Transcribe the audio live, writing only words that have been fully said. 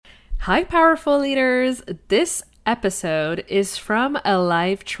Hi, powerful leaders. This episode is from a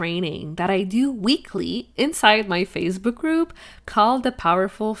live training that I do weekly inside my Facebook group called the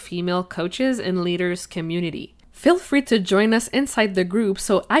Powerful Female Coaches and Leaders Community. Feel free to join us inside the group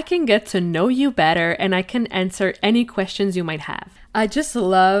so I can get to know you better and I can answer any questions you might have. I just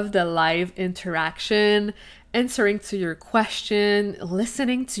love the live interaction, answering to your question,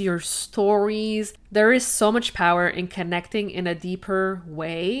 listening to your stories. There is so much power in connecting in a deeper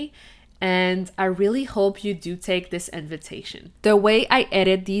way, and I really hope you do take this invitation. The way I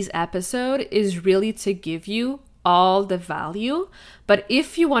edit these episodes is really to give you all the value, but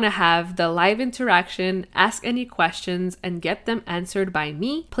if you want to have the live interaction, ask any questions, and get them answered by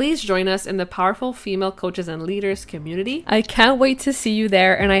me, please join us in the Powerful Female Coaches and Leaders community. I can't wait to see you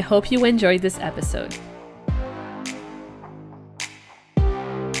there, and I hope you enjoyed this episode.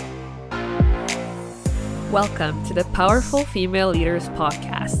 Welcome to the Powerful Female Leaders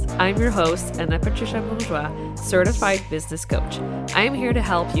Podcast. I'm your host, Anna Patricia Bourgeois, certified business coach. I am here to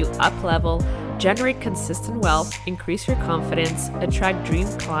help you up-level, generate consistent wealth, increase your confidence, attract dream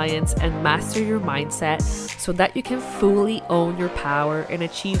clients, and master your mindset so that you can fully own your power and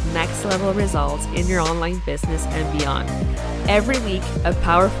achieve next-level results in your online business and beyond. Every week, a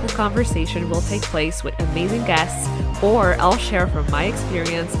powerful conversation will take place with amazing guests, or I'll share from my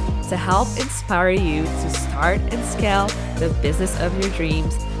experience to help inspire you to start and scale the business of your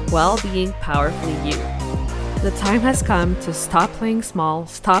dreams while being powerfully you. The time has come to stop playing small,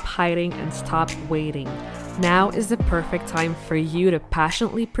 stop hiding, and stop waiting. Now is the perfect time for you to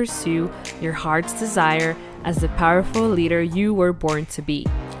passionately pursue your heart's desire as the powerful leader you were born to be.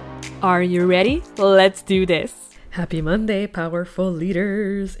 Are you ready? Let's do this. Happy Monday, powerful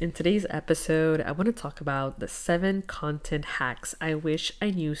leaders. In today's episode, I want to talk about the 7 content hacks I wish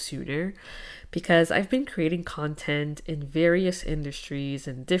I knew sooner, because I've been creating content in various industries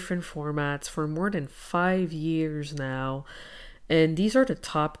and different formats for more than 5 years now. And these are the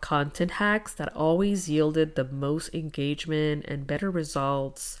top content hacks that always yielded the most engagement and better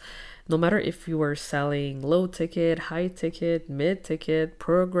results. No matter if you are selling low ticket, high ticket, mid ticket,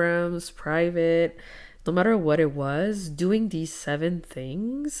 programs, private, no matter what it was, doing these 7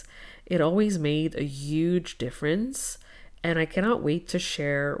 things, it always made a huge difference. And I cannot wait to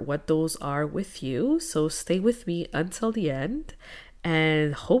share what those are with you. So stay with me until the end.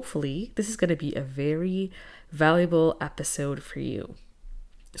 And hopefully this is going to be a very valuable episode for you.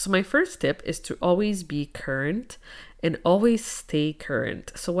 So my first tip is to always be current and always stay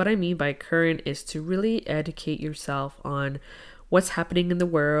current. So what I mean by current is to really educate yourself on what's happening in the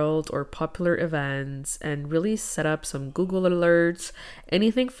world or popular events, and really set up some Google alerts,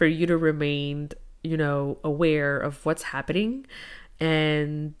 anything for you to remain, aware of what's happening.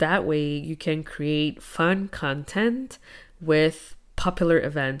 And that way you can create fun content with popular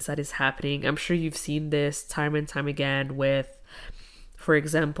events that is happening. I'm sure you've seen this time and time again with, for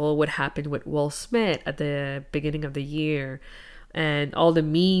example, what happened with Will Smith at the beginning of the year and all the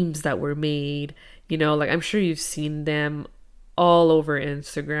memes that were made, I'm sure you've seen them all over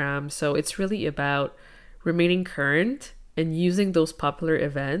Instagram. So it's really about remaining current and using those popular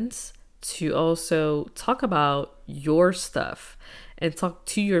events to also talk about your stuff and talk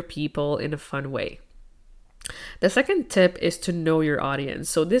to your people in a fun way. The second tip is to know your audience.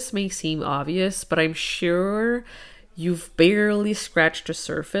 So this may seem obvious, but I'm sure you've barely scratched the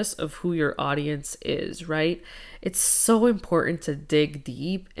surface of who your audience is, right? It's so important to dig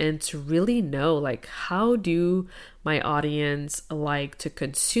deep and to really know, how do my audience like to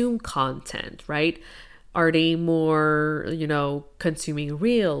consume content, right? Are they more, consuming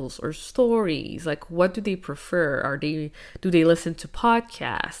reels or stories? What do they prefer? Do they listen to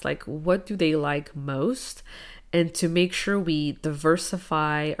podcasts? What do they like most? And to make sure we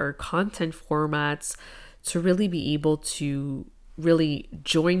diversify our content formats to really be able to really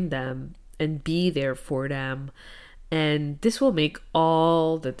join them and be there for them. And this will make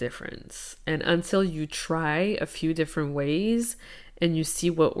all the difference. And until you try a few different ways and you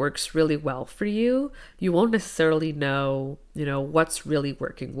see what works really well for you, you won't necessarily know, what's really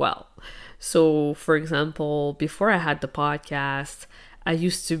working well. So for example, before I had the podcast, I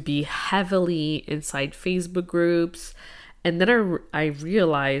used to be heavily inside Facebook groups. And then I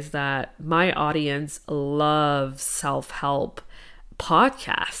realized that my audience loves self-help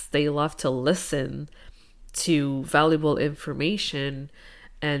podcasts. They love to listen to valuable information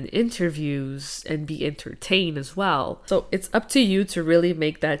and interviews and be entertained as well. So it's up to you to really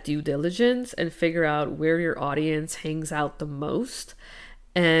make that due diligence and figure out where your audience hangs out the most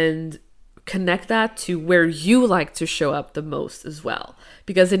and connect that to where you like to show up the most as well,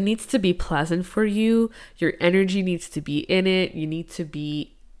 because it needs to be pleasant for you. Your energy needs to be in it. You need to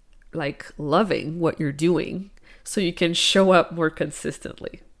be like loving what you're doing so you can show up more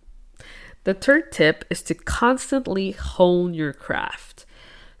consistently. The third tip is to constantly hone your craft.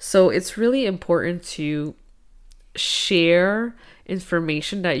 So it's really important to share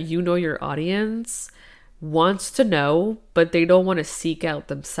information that you know your audience wants to know, but they don't want to seek out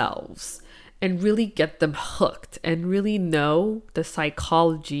themselves, and really get them hooked and really know the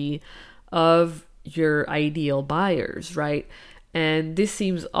psychology of your ideal buyers, right? And this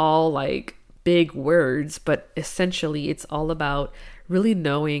seems all like big words, but essentially it's all about really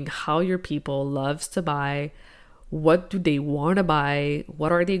knowing how your people loves to buy. What do they want to buy?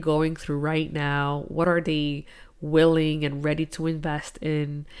 What are they going through right now? What are they willing and ready to invest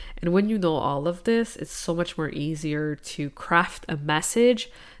in? And when you know all of this, it's so much more easier to craft a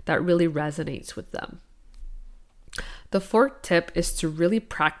message that really resonates with them. The fourth tip is to really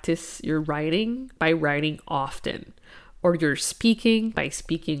practice your writing by writing often, or your speaking by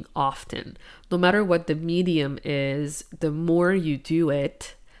speaking often. No matter what the medium is, the more you do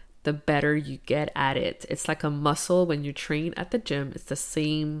it, the better you get at it. It's like a muscle when you train at the gym. It's the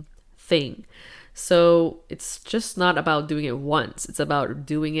same thing. So it's just not about doing it once. It's about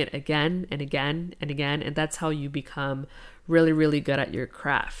doing it again and again and again. And that's how you become really, really good at your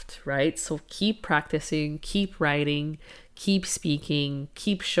craft, right? So keep practicing, keep writing, keep speaking,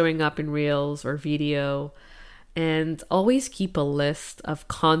 keep showing up in reels or video, and always keep a list of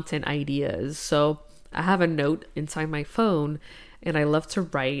content ideas. So I have a note inside my phone, and I love to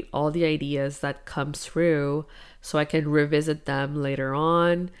write all the ideas that come through so I can revisit them later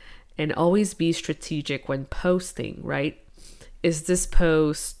on, and always be strategic when posting, right? Is this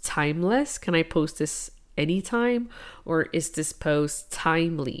post timeless? Can I post this anytime? Or is this post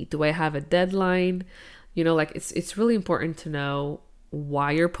timely? Do I have a deadline? You know, like it's really important to know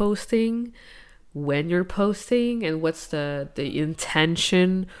why you're posting, when you're posting, and what's the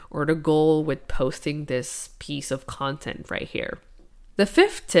intention or the goal with posting this piece of content right here. The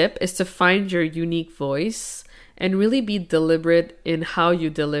fifth tip is to find your unique voice and really be deliberate in how you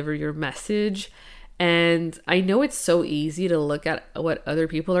deliver your message. And I know it's so easy to look at what other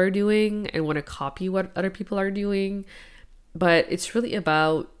people are doing and want to copy what other people are doing, but it's really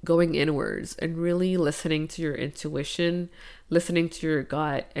about going inwards and really listening to your intuition, listening to your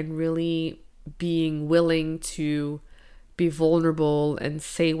gut, and really being willing to be vulnerable and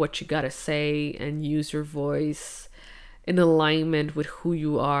say what you gotta say and use your voice in alignment with who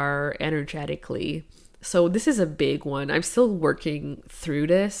you are energetically. So this is a big one. I'm still working through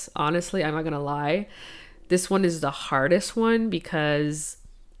this. Honestly, I'm not gonna lie. This one is the hardest one because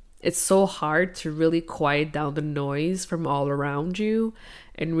it's so hard to really quiet down the noise from all around you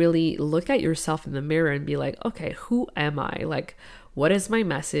and really look at yourself in the mirror and be like, okay, who am I? Like, what is my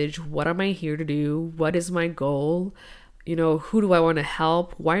message? What am I here to do? What is my goal? You know, who do I want to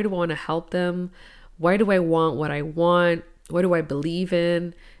help? Why do I want to help them? Why do I want what I want? What do I believe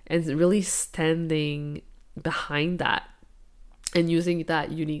in? And really standing behind that and using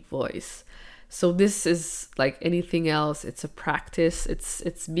that unique voice. So this is like anything else. It's a practice.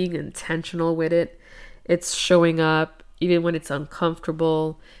 It's being intentional with it. It's showing up even when it's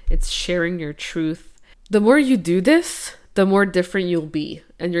uncomfortable. It's sharing your truth. The more you do this, the more different you'll be,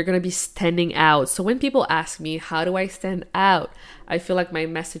 and you're going to be standing out. So when people ask me, how do I stand out? I feel like my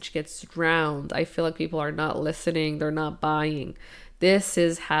message gets drowned. I feel like people are not listening. They're not buying. This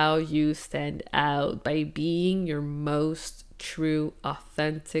is how you stand out, by being your most true,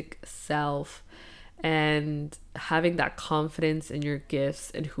 authentic self and having that confidence in your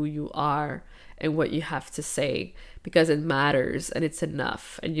gifts and who you are and what you have to say, because it matters and it's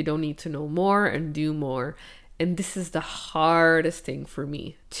enough and you don't need to know more and do more. And this is the hardest thing for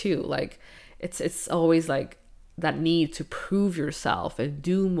me too. Like it's always like that need to prove yourself and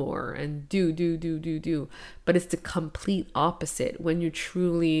do more and do. But it's the complete opposite when you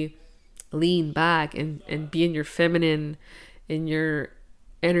truly lean back and be in your feminine, in your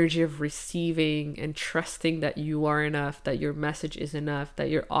energy of receiving and trusting that you are enough, that your message is enough, that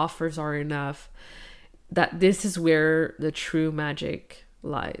your offers are enough, that this is where the true magic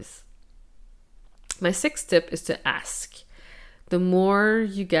lies. My sixth tip is to ask. The more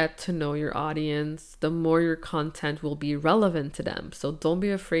you get to know your audience, the more your content will be relevant to them. So don't be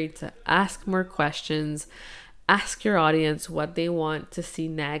afraid to ask more questions. Ask your audience what they want to see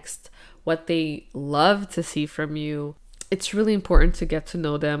next, what they love to see from you. It's really important to get to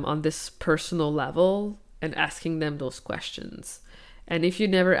know them on this personal level and asking them those questions. And if you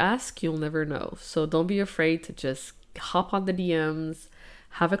never ask, you'll never know. So don't be afraid to just hop on the DMs,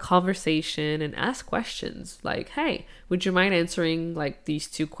 have a conversation and ask questions like, hey, would you mind answering like these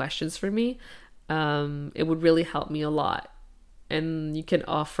 2 questions for me? It would really help me a lot. and you can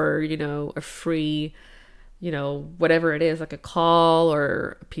offer, a free, whatever it is, like a call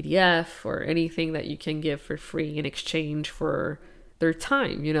or a PDF or anything that you can give for free in exchange for their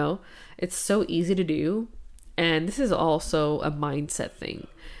time. It's so easy to do. And this is also a mindset thing.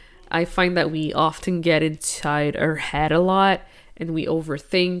 I find that we often get inside our head a lot and we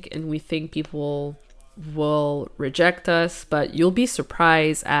overthink and we think people will reject us, but you'll be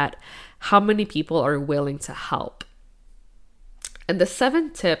surprised at how many people are willing to help. And the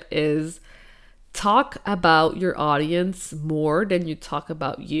 7th tip is talk about your audience more than you talk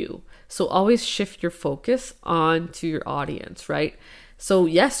about you. So always shift your focus onto your audience, right? So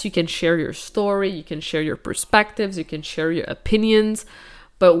yes, you can share your story, you can share your perspectives, you can share your opinions,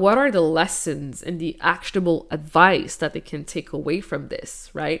 but what are the lessons and the actionable advice that they can take away from this,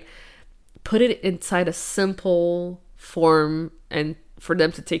 right? Put it inside a simple form and for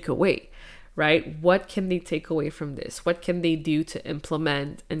them to take away, right? What can they take away from this? What can they do to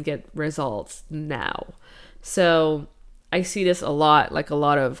implement and get results now? So I see this a lot, like a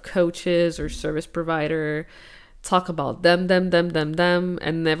lot of coaches or service provider talk about them,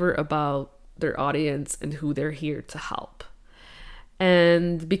 and never about their audience and who they're here to help.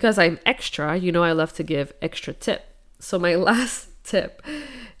 And because I'm extra, I love to give extra tip. So my last tip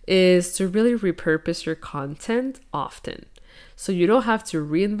is to really repurpose your content often. So you don't have to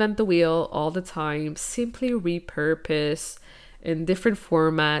reinvent the wheel all the time. Simply repurpose in different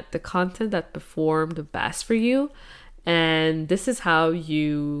format the content that performed the best for you. And this is how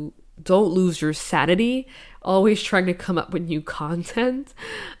you don't lose your sanity, always trying to come up with new content.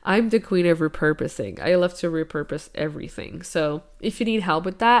 I'm the queen of repurposing. I love to repurpose everything. So if you need help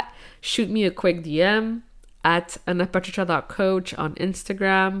with that, shoot me a quick DM at anapatricia.coach on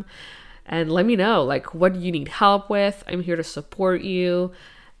Instagram and let me know what you need help with. I'm here to support you.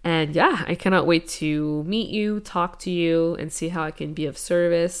 And yeah, I cannot wait to meet you, talk to you, and see how I can be of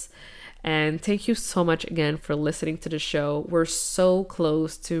service. And thank you so much again for listening to the show. We're so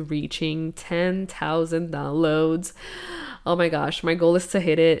close to reaching 10,000 downloads. Oh my gosh, my goal is to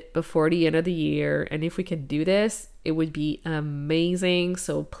hit it before the end of the year. And if we can do this, it would be amazing.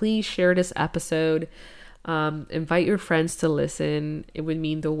 So please share this episode. Invite your friends to listen. It would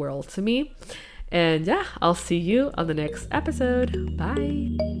mean the world to me. And yeah, I'll see you on the next episode.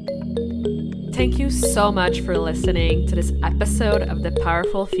 Bye. Thank you so much for listening to this episode of the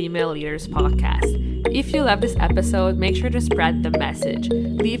Powerful Female Leaders podcast. If you love this episode, make sure to spread the message,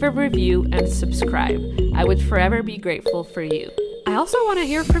 leave a review, and subscribe. I would forever be grateful for you. I also want to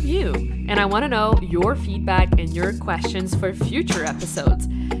hear from you, and I want to know your feedback and your questions for future episodes.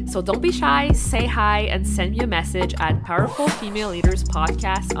 So don't be shy, say hi, and send me a message at Powerful Female Leaders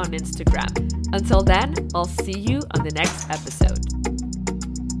Podcast on Instagram. Until then, I'll see you on the next episode.